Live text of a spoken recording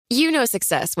You know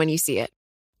success when you see it.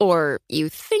 Or you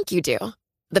think you do.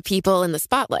 The people in the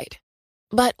spotlight.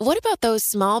 But what about those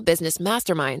small business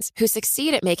masterminds who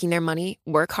succeed at making their money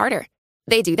work harder?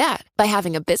 They do that by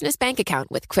having a business bank account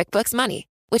with QuickBooks Money,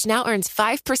 which now earns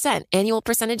 5% annual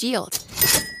percentage yield.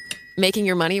 Making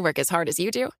your money work as hard as you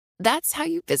do? That's how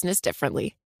you business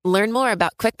differently. Learn more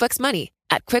about QuickBooks Money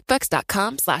at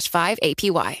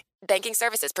quickbooks.com/5APY. Banking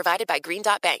services provided by Green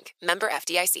Dot Bank. Member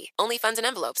FDIC. Only funds and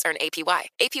envelopes earn APY.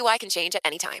 APY can change at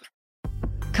any time.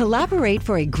 Collaborate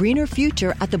for a greener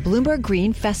future at the Bloomberg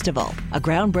Green Festival, a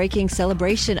groundbreaking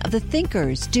celebration of the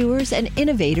thinkers, doers, and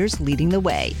innovators leading the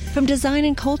way. From design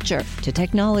and culture to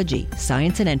technology,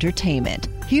 science, and entertainment.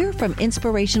 Hear from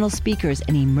inspirational speakers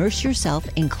and immerse yourself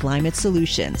in climate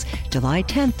solutions. July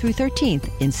 10th through 13th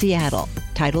in Seattle.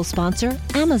 Title sponsor,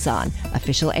 Amazon.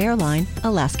 Official airline,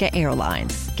 Alaska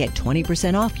Airlines. Get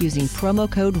 20% off using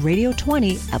promo code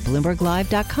Radio20 at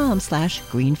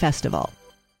BloombergLive.com/Green Festival.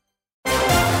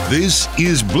 This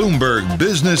is Bloomberg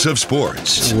Business of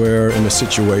Sports. We're in a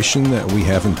situation that we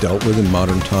haven't dealt with in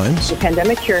modern times. The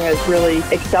pandemic here has really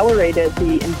accelerated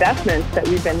the investments that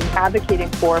we've been advocating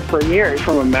for years.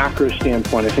 From a macro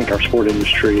standpoint, I think our sport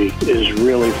industry is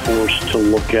really forced to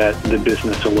look at the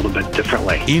business a little bit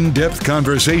differently. In-depth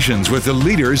conversations with the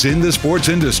leaders in the sports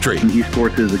industry.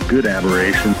 Esports is a good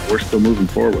aberration. We're still moving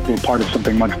forward. We're part of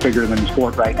something much bigger than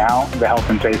sport right now. The health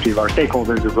and safety of our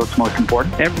stakeholders is what's most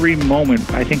important. Every moment,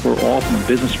 I think we're all, from a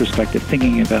business perspective,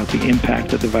 thinking about the impact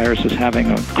that the virus is having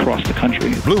across the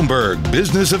country. Bloomberg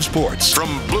Business of Sports from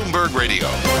Bloomberg Radio.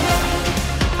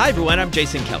 Hi, everyone. I'm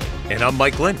Jason Kelly. And I'm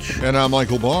Mike Lynch. And I'm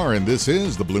Michael Barr, and this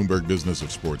is the Bloomberg Business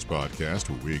of Sports podcast,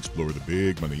 where we explore the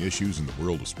big money issues in the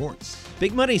world of sports.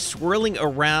 Big money swirling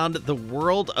around the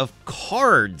world of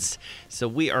cards. So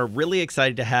we are really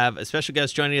excited to have a special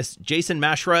guest joining us, Jason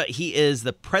Mashra. He is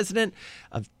the president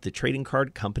of the trading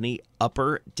card company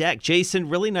Upper Deck. Jason,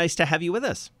 really nice to have you with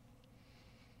us.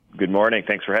 Good morning.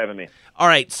 Thanks for having me. All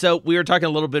right. So we were talking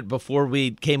a little bit before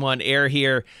we came on air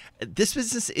here. This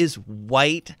business is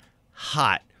white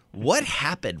hot. What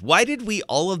happened? Why did we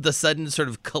all of the sudden sort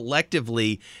of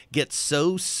collectively get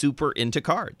so super into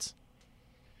cards?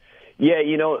 Yeah,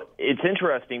 you know, it's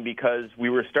interesting because we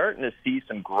were starting to see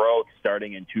some growth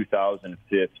starting in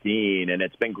 2015, and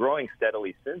it's been growing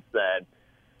steadily since then.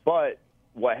 But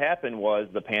what happened was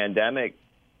the pandemic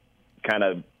kind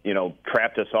of,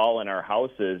 trapped us all in our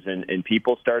houses, and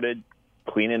people started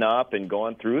cleaning up and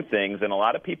going through things, and a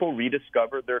lot of people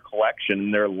rediscovered their collection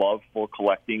and their love for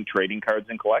collecting trading cards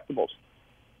and collectibles.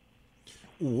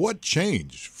 What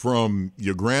changed from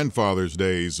your grandfather's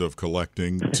days of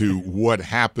collecting to what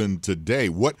happened today?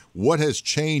 What has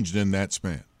changed in that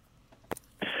span?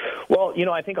 Well,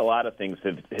 I think a lot of things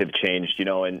have changed. In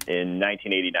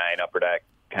 1989, Upper Deck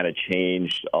kind of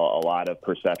changed a lot of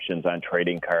perceptions on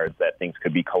trading cards, that things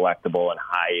could be collectible and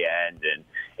high-end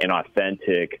and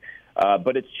authentic.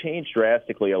 But it's changed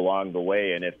drastically along the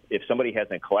way. And if somebody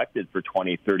hasn't collected for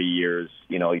 20, 30 years,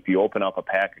 if you open up a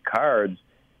pack of cards,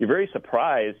 you're very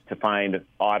surprised to find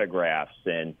autographs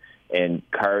and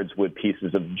cards with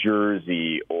pieces of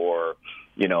jersey or,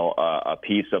 a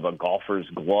piece of a golfer's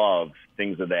glove,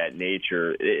 things of that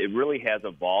nature. It really has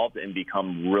evolved and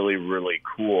become really, really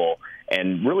cool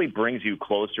and really brings you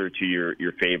closer to your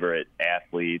favorite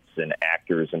athletes and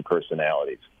actors and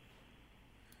personalities.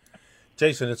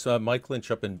 Jason, it's Mike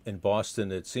Lynch up in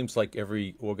Boston. It seems like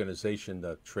every organization,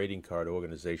 the trading card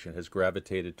organization, has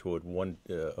gravitated toward one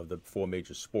of the four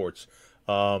major sports.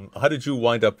 How did you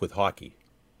wind up with hockey?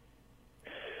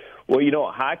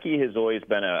 Well, hockey has always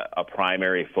been a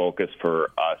primary focus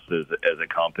for us as a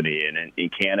company. And in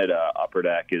Canada, Upper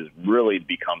Deck has really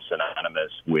become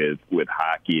synonymous with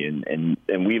hockey. And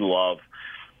we love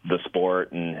the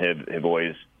sport and have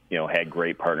always had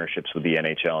great partnerships with the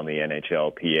NHL and the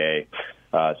NHLPA.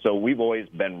 So we've always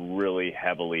been really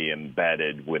heavily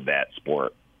embedded with that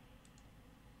sport.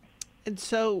 And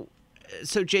so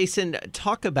Jason,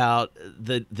 talk about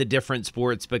the different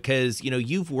sports, because,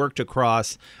 you've worked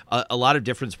across a lot of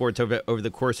different sports over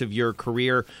the course of your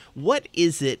career. What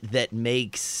is it that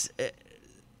makes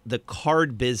the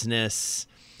card business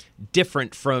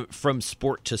different from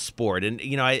sport to sport? And,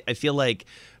 I feel like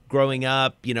growing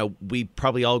up, we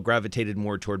probably all gravitated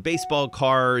more toward baseball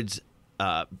cards.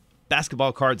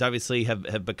 Basketball cards obviously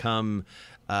have become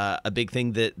a big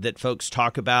thing that folks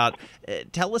talk about.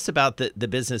 Tell us about the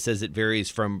business as it varies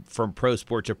from pro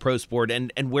sport to pro sport,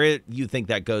 and where you think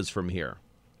that goes from here.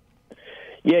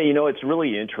 Yeah, it's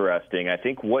really interesting. I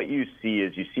think what you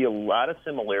see a lot of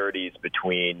similarities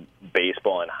between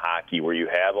baseball and hockey, where you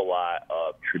have a lot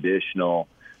of traditional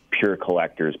pure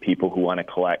collectors, people who want to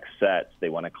collect sets. They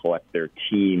want to collect their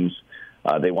teams.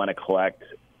 They want to collect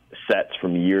sets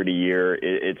from year to year.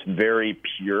 It's very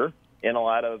pure in a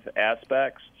lot of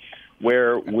aspects,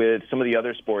 where with some of the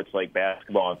other sports like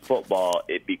basketball and football,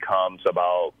 it becomes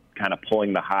about kind of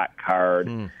pulling the hot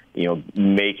card,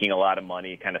 making a lot of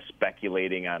money, kind of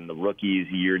speculating on the rookies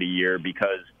year to year,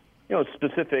 because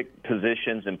specific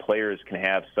positions and players can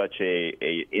have such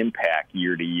a impact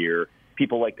year to year.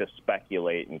 People like to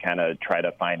speculate and kind of try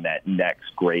to find that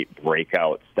next great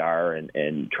breakout star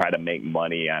and try to make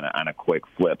money on a quick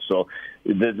flip. So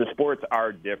the sports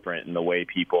are different in the way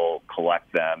people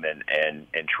collect them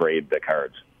and trade the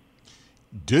cards.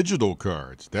 Digital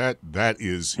cards, that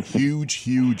is huge.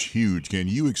 Can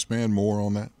you expand more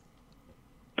on that?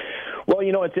 Well,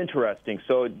 it's interesting.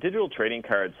 So digital trading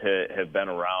cards have been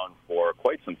around for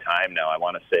quite some time now. I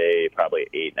want to say probably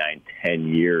 8, 9, 10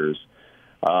 years.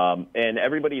 And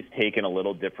everybody's taken a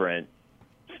little different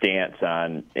stance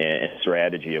on and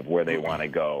strategy of where they want to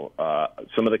go.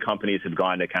 Some of the companies have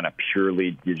gone to kind of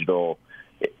purely digital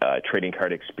trading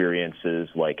card experiences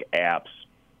like apps.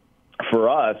 For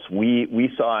us,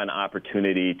 we saw an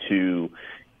opportunity to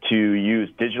use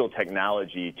digital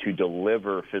technology to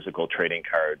deliver physical trading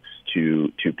cards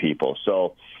to people.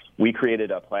 So we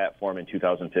created a platform in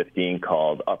 2015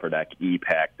 called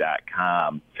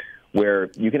UpperDeckEPAC.com, where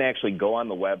you can actually go on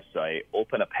the website,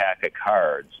 open a pack of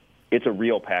cards. It's a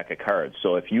real pack of cards.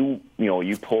 So if you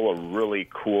pull a really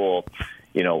cool,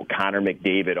 Connor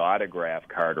McDavid autograph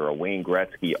card or a Wayne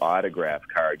Gretzky autograph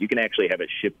card, you can actually have it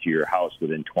shipped to your house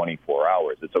within 24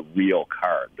 hours. It's a real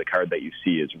card. The card that you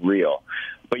see is real.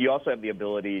 But you also have the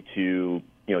ability to,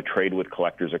 trade with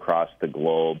collectors across the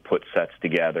globe, put sets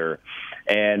together,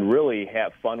 and really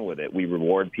have fun with it. We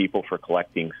reward people for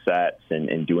collecting sets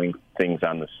and doing things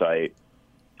on the site.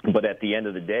 But at the end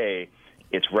of the day,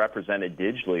 it's represented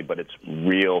digitally, but it's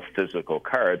real physical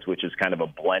cards, which is kind of a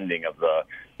blending of the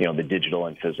digital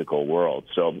and physical world.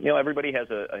 So, everybody has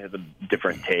a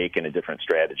different take and a different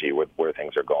strategy with where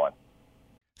things are going.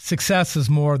 Success is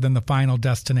more than the final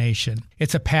destination.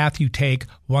 It's a path you take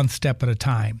one step at a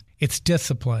time. It's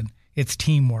discipline, it's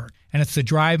teamwork, and it's the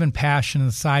drive and passion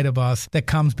inside of us that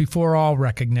comes before all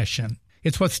recognition.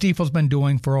 It's what Stifel's been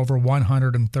doing for over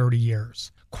 130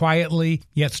 years. Quietly,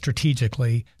 yet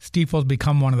strategically, Stifel's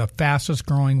become one of the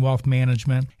fastest-growing wealth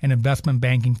management and investment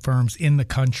banking firms in the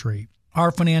country.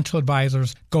 Our financial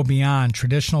advisors go beyond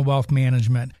traditional wealth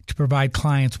management to provide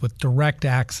clients with direct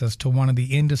access to one of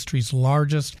the industry's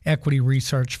largest equity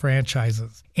research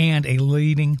franchises and a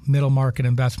leading middle-market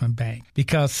investment bank,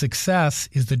 because success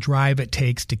is the drive it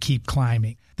takes to keep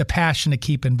climbing, the passion to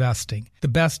keep investing, the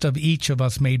best of each of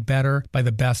us made better by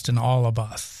the best in all of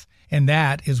us. And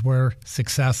that is where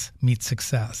success meets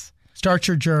success. Start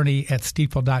your journey at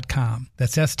Stifel.com.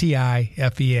 That's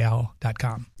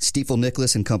STIFEL.com. Stifel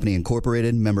Nicholas and Company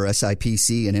Incorporated, member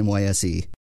SIPC and NYSE.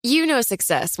 You know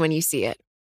success when you see it.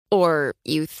 Or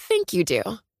you think you do.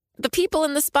 The people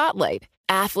in the spotlight.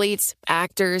 Athletes,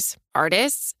 actors,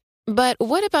 artists. But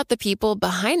what about the people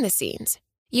behind the scenes?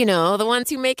 The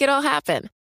ones who make it all happen.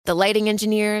 The lighting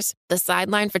engineers, the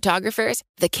sideline photographers,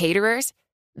 the caterers.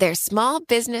 They're small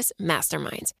business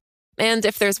masterminds. And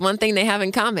if there's one thing they have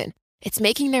in common, it's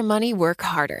making their money work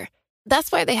harder.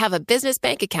 That's why they have a business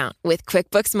bank account with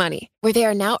QuickBooks Money, where they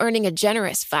are now earning a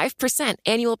generous 5%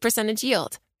 annual percentage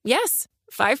yield. Yes,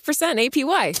 5%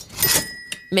 APY.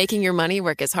 Making your money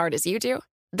work as hard as you do?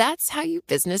 That's how you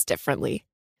business differently.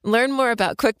 Learn more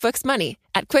about QuickBooks Money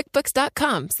at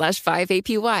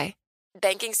QuickBooks.com/5APY.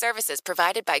 Banking services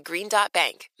provided by Green Dot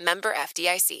Bank, member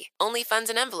FDIC. Only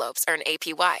funds and envelopes earn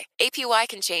APY. APY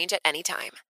can change at any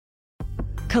time.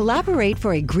 Collaborate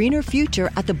for a greener future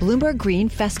at the Bloomberg Green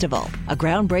Festival, a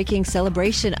groundbreaking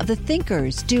celebration of the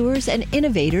thinkers, doers, and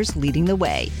innovators leading the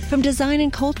way. From design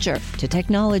and culture to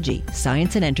technology,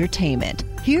 science, and entertainment.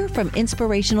 Hear from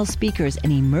inspirational speakers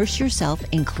and immerse yourself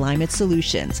in climate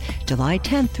solutions. July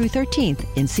 10th through 13th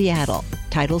in Seattle.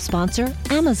 Title sponsor,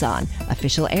 Amazon.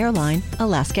 Official airline,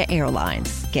 Alaska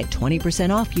Airlines. Get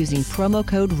 20% off using promo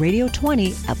code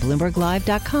Radio20 at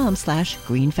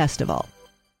BloombergLive.com/Green Festival.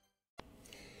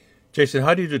 Jason,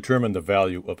 how do you determine the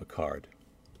value of a card?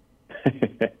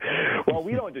 Well,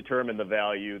 we don't determine the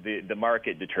value. The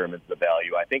market determines the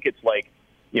value. I think it's like,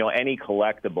 any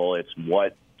collectible, it's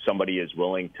what somebody is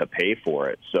willing to pay for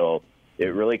it. So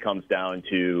it really comes down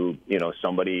to,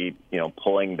 somebody,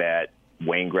 pulling that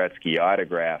Wayne Gretzky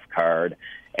autograph card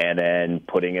and then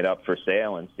putting it up for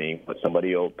sale and seeing what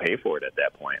somebody will pay for it at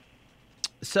that point.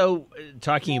 So,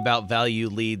 talking about value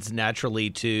leads naturally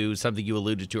to something you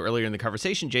alluded to earlier in the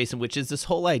conversation, Jason, which is this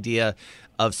whole idea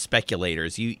of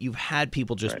speculators. You've had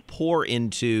people just pour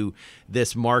into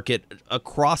this market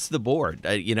across the board,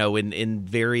 in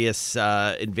various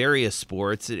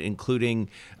sports, including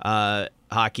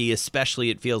hockey. Especially,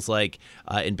 it feels like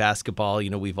in basketball.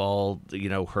 We've all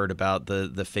heard about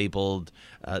the fabled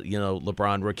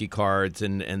LeBron rookie cards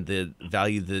and the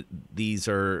value that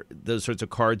those sorts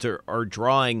of cards are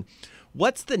drawing.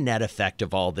 What's the net effect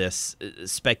of all this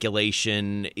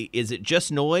speculation? Is it just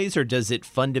noise, or does it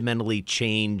fundamentally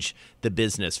change the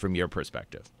business from your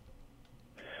perspective?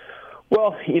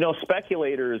 Well,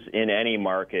 speculators in any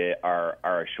market are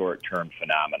a short-term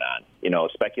phenomenon.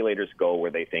 Speculators go where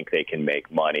they think they can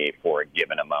make money for a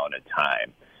given amount of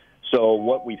time. So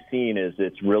what we've seen is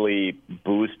it's really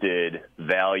boosted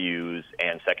values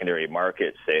and secondary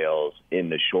market sales in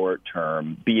the short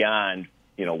term beyond,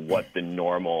 what the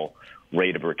normal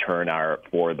rate of return are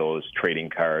for those trading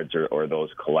cards or those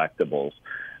collectibles.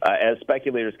 As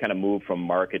speculators kind of move from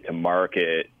market to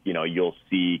market, you'll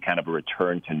see kind of a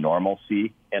return to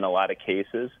normalcy in a lot of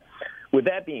cases. With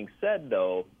that being said,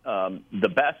 though, the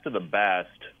best of the best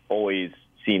always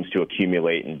seems to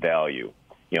accumulate in value.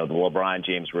 The LeBron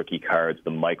James rookie cards,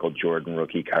 the Michael Jordan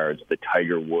rookie cards, the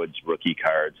Tiger Woods rookie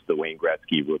cards, the Wayne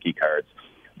Gretzky rookie cards.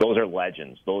 Those are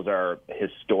legends. Those are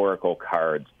historical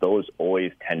cards. Those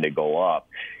always tend to go up.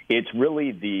 It's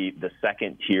really the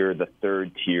second tier, the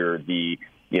third tier, the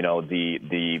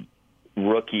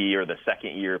rookie or the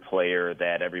second-year player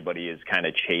that everybody is kind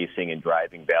of chasing and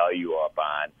driving value up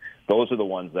on. Those are the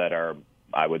ones that are,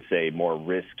 I would say, more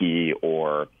risky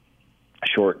or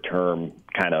short-term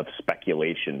kind of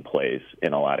speculation plays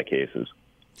in a lot of cases.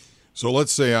 So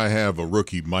let's say I have a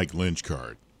rookie Mike Lynch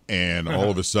card, and all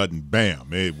of a sudden, bam,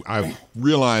 I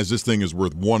realize this thing is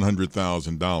worth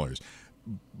 $100,000.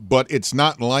 But it's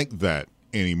not like that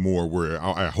anymore, where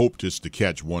I hope just to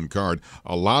catch one card.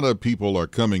 A lot of people are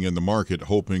coming in the market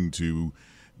hoping to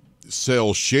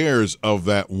sell shares of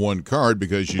that one card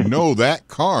because that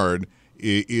card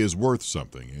is worth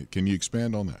something. Can you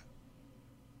expand on that?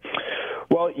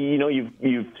 Well,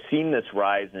 you've seen this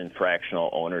rise in fractional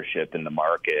ownership in the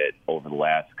market over the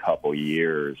last couple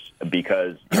years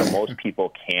because most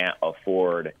people can't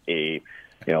afford a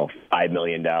 $5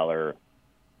 million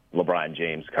LeBron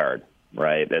James card.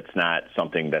 Right? That's not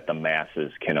something that the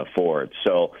masses can afford.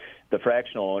 So the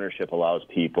fractional ownership allows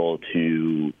people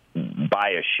to buy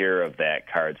a share of that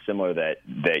card, similar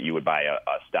that you would buy a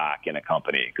stock in a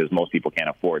company, because most people can't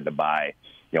afford to buy,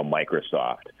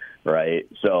 Microsoft, right?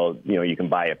 So, you can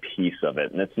buy a piece of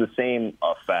it, and it's the same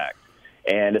effect.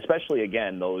 And especially,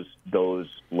 again, those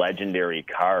legendary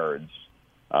cards,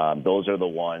 those are the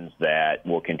ones that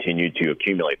will continue to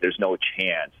accumulate. There's no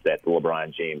chance that the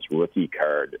LeBron James rookie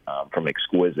card from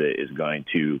Exquisite is going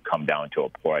to come down to a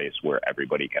price where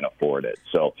everybody can afford it.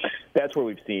 So that's where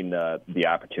we've seen the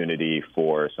opportunity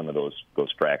for some of those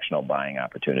fractional buying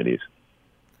opportunities.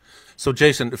 So,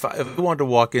 Jason, if I wanted to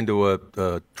walk into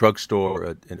a drugstore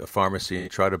or a pharmacy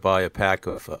and try to buy a pack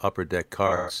of Upper Deck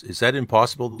cards, is that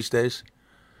impossible these days?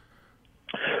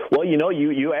 Well,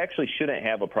 you actually shouldn't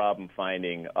have a problem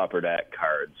finding Upper Deck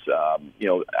cards.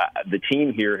 The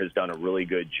team here has done a really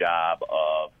good job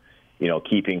of,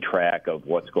 keeping track of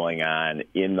what's going on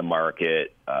in the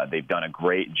market. They've done a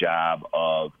great job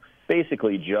of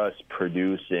basically just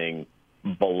producing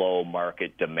below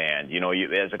market demand.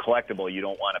 As a collectible, you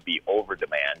don't want to be over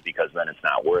demand because then it's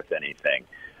not worth anything.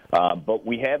 But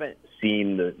we haven't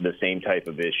seen the same type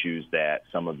of issues that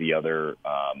some of the other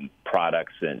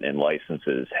products and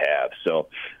licenses have. So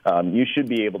you should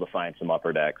be able to find some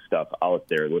Upper Deck stuff out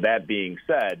there. With that being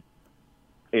said,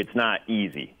 it's not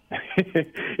easy.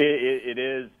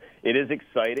 It is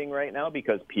exciting right now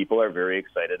because people are very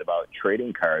excited about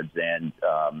trading cards, and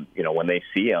when they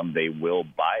see them, they will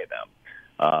buy them.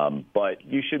 But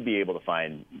you should be able to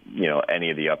find, any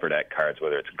of the Upper Deck cards,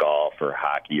 whether it's golf or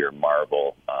hockey or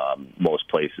Marvel, most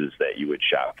places that you would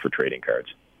shop for trading cards.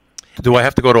 Do I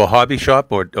have to go to a hobby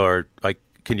shop, or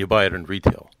can you buy it in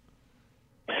retail?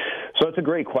 So it's a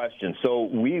great question. So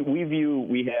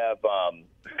we have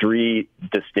three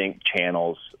distinct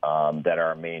channels that are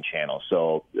our main channels.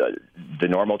 So the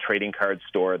normal trading card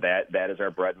store, that is our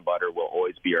bread and butter, will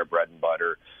always be our bread and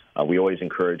butter. We always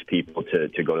encourage people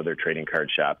to go to their trading card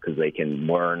shop because they can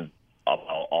learn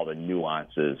about all the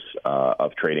nuances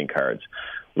of trading cards.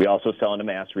 We also sell into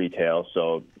mass retail,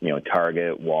 so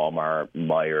Target, Walmart,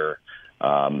 Meijer,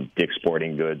 Dick's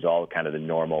Sporting Goods, all kind of the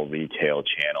normal retail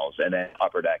channels. And then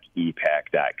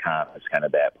UpperDeckEPAC.com is kind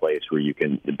of that place where you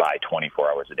can buy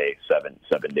 24 hours a day,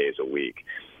 seven days a week.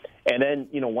 And then,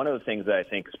 one of the things that I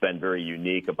think has been very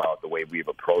unique about the way we've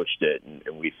approached it,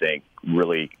 and we think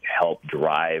really helped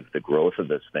drive the growth of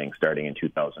this thing starting in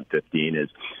 2015, is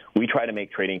we try to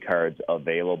make trading cards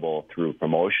available through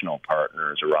promotional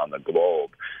partners around the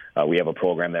globe. We have a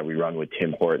program that we run with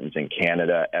Tim Hortons in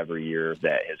Canada every year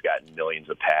that has gotten millions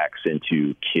of packs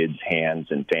into kids' hands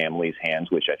and families' hands,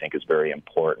 which I think is very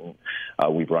important.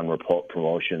 We've run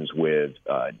promotions with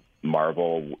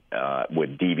Marvel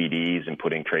with DVDs and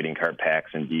putting trading card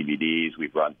packs in DVDs.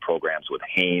 We've run programs with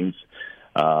Hanes.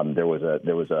 There was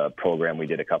a program we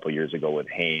did a couple years ago with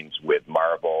Hanes, with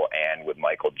Marvel, and with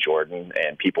Michael Jordan,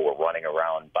 and people were running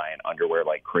around buying underwear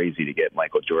like crazy to get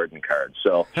Michael Jordan cards.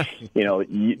 So,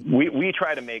 we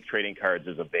try to make trading cards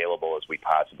as available as we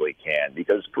possibly can,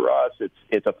 because for us,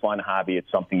 it's a fun hobby.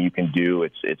 It's something you can do.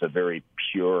 It's a very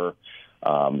pure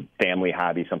family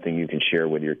hobby, something you can share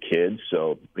with your kids.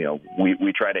 So,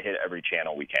 we try to hit every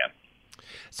channel we can.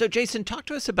 So, Jason, talk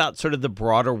to us about sort of the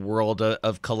broader world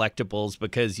of collectibles,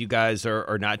 because you guys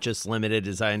are not just limited,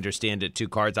 as I understand it, to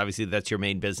cards. Obviously, that's your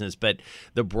main business, but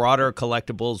the broader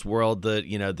collectibles world,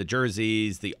 the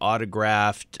jerseys, the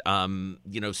autographed,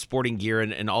 sporting gear,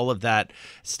 and all of that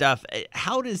stuff.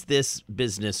 How does this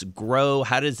business grow?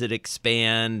 How does it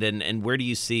expand? And where do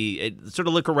you see it? Sort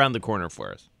of look around the corner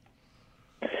for us.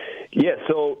 Yeah,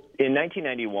 so in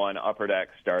 1991, Upper Deck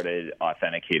started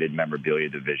authenticated memorabilia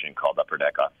division called Upper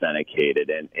Deck Authenticated.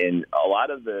 And a lot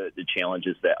of the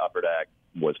challenges that Upper Deck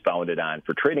was founded on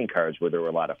for trading cards, where there were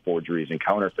a lot of forgeries and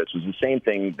counterfeits, was the same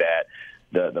thing that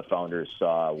the founders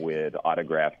saw with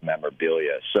autographed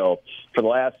memorabilia. So for the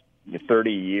last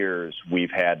 30 years,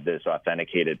 we've had this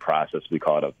authenticated process. We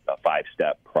call it a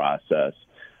 5-step process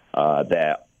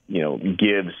that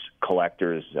gives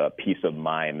collectors peace of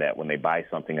mind that when they buy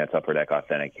something that's Upper Deck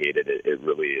authenticated, it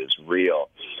really is real.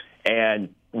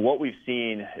 And what we've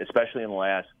seen, especially in the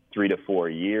last 3 to 4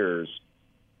 years,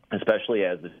 especially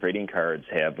as the trading cards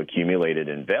have accumulated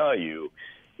in value,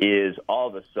 is all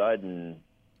of a sudden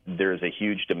there's a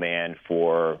huge demand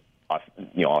for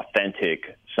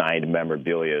authentic signed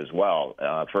memorabilia as well,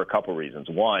 for a couple reasons.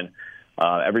 One,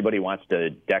 everybody wants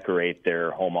to decorate their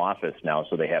home office now,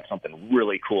 so they have something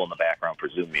really cool in the background for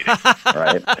Zoom meetings,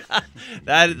 right?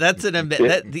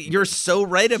 You're so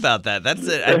right about that.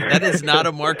 That is not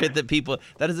a market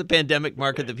that is a pandemic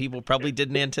market that people probably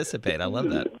didn't anticipate. I love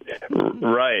that.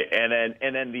 Right, and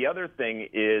then the other thing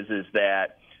is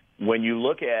that when you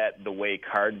look at the way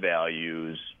card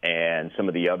values and some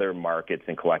of the other markets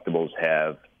and collectibles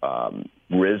have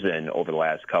risen over the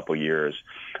last couple years,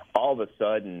 all of a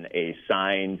sudden a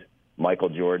signed Michael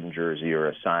Jordan jersey or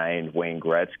a signed Wayne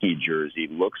Gretzky jersey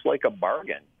looks like a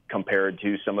bargain compared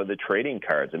to some of the trading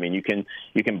cards. I mean, you can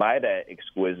buy that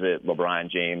exquisite LeBron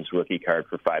James rookie card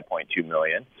for $5.2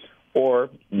 million, or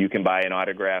you can buy an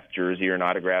autographed jersey or an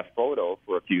autographed photo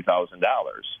for a few $1,000s.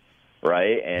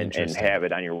 Right, and have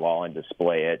it on your wall and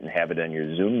display it and have it in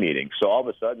your Zoom meeting. So all of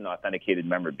a sudden, authenticated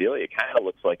memorabilia kind of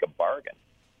looks like a bargain.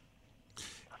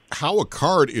 How a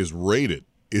card is rated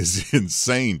is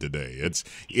insane today.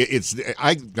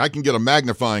 I can get a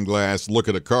magnifying glass, look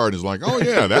at a card, and it's like, oh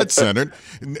yeah, that's centered.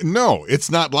 No,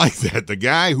 it's not like that. The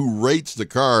guy who rates the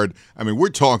card, I mean, we're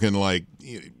talking like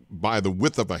by the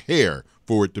width of a hair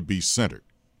for it to be centered.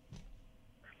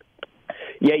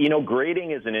 Yeah, grading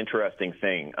is an interesting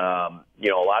thing. A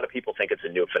lot of people think it's a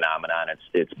new phenomenon.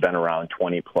 It's been around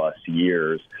 20-plus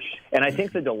years. And I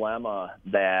think the dilemma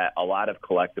that a lot of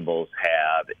collectibles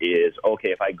have is, okay,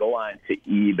 if I go on to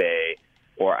eBay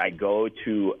or I go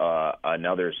to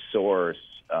another source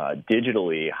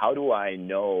digitally, how do I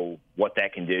know what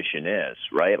that condition is,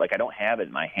 right? Like, I don't have it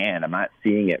in my hand. I'm not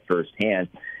seeing it firsthand.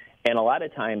 And a lot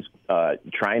of times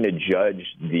trying to judge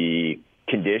the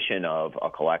condition of a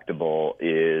collectible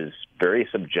is very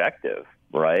subjective,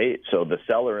 right? So the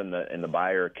seller and the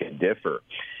buyer can differ.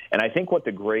 And I think what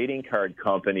the grading card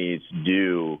companies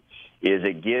do is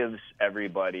it gives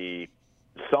everybody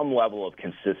some level of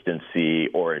consistency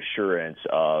or assurance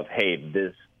of, hey,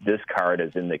 this card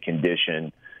is in the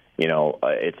condition,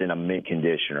 it's in a mint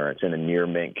condition or it's in a near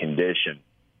mint condition.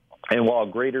 And while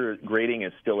grading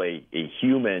is still a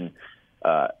human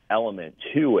element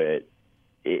to it,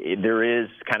 there is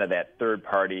kind of that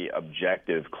third-party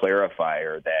objective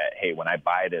clarifier that, hey, when I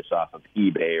buy this off of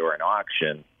eBay or an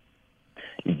auction,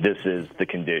 this is the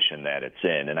condition that it's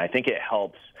in. And I think it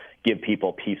helps give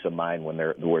people peace of mind when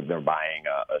they're buying,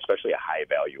 especially a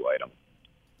high-value item.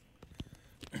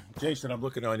 Jason, I'm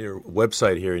looking on your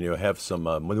website here, and you have some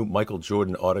Michael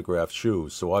Jordan autographed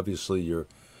shoes. So obviously you're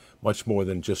much more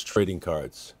than just trading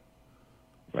cards.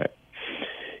 Right.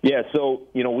 Yeah, so,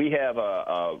 we have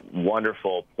a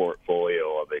wonderful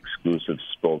portfolio of exclusive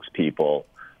spokespeople,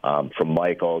 from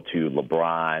Michael to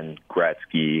LeBron,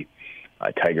 Gretzky,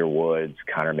 Tiger Woods,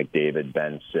 Connor McDavid,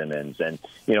 Ben Simmons. And,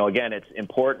 again, it's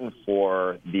important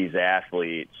for these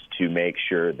athletes to make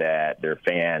sure that their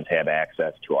fans have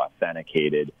access to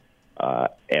authenticated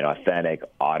and authentic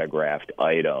autographed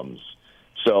items.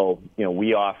 So,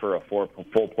 we offer a full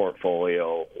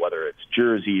portfolio, whether it's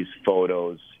jerseys,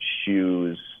 photos,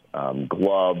 shoes,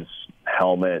 gloves,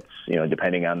 helmets,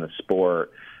 depending on the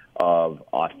sport, of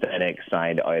authentic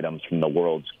signed items from the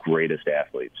world's greatest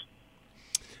athletes.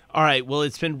 All right. Well,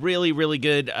 it's been really, really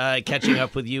good catching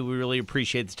up with you. We really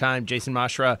appreciate the time. Jason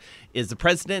Mashra is the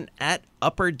president at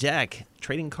Upper Deck,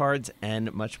 trading cards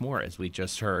and much more, as we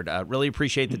just heard. Really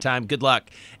appreciate the time. Good luck.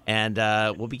 And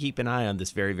we'll be keeping an eye on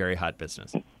this very, very hot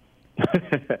business.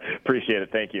 Appreciate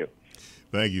it. Thank you.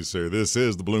 Thank you, sir. This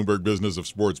is the Bloomberg Business of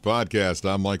Sports podcast.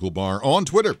 I'm Michael Barr on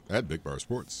Twitter at Big Bar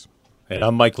Sports. And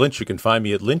I'm Mike Lynch. You can find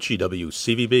me at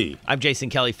LynchyWCVB. I'm Jason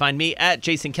Kelly. Find me at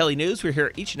Jason Kelly News. We're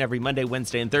here each and every Monday,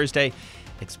 Wednesday, and Thursday,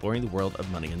 exploring the world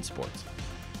of money and sports.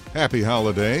 Happy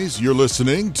holidays. You're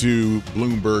listening to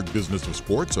Bloomberg Business of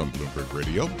Sports on Bloomberg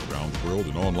Radio, around the world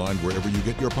and online wherever you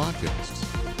get your podcasts.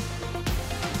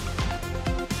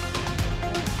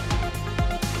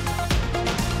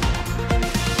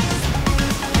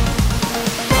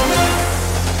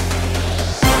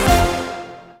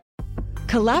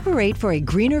 Collaborate for a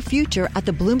greener future at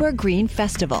the Bloomberg Green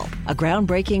Festival, a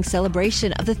groundbreaking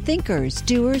celebration of the thinkers,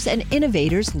 doers, and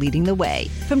innovators leading the way.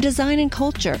 From design and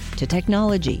culture to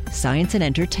technology, science, and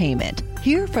entertainment.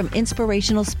 Hear from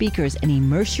inspirational speakers and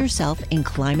immerse yourself in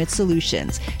climate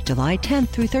solutions. July 10th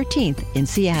through 13th in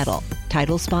Seattle.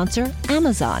 Title sponsor,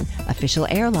 Amazon. Official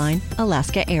airline,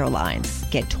 Alaska Airlines.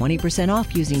 Get 20%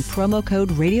 off using promo code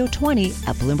radio20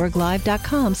 at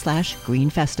BloombergLive.com/Green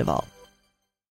Festival.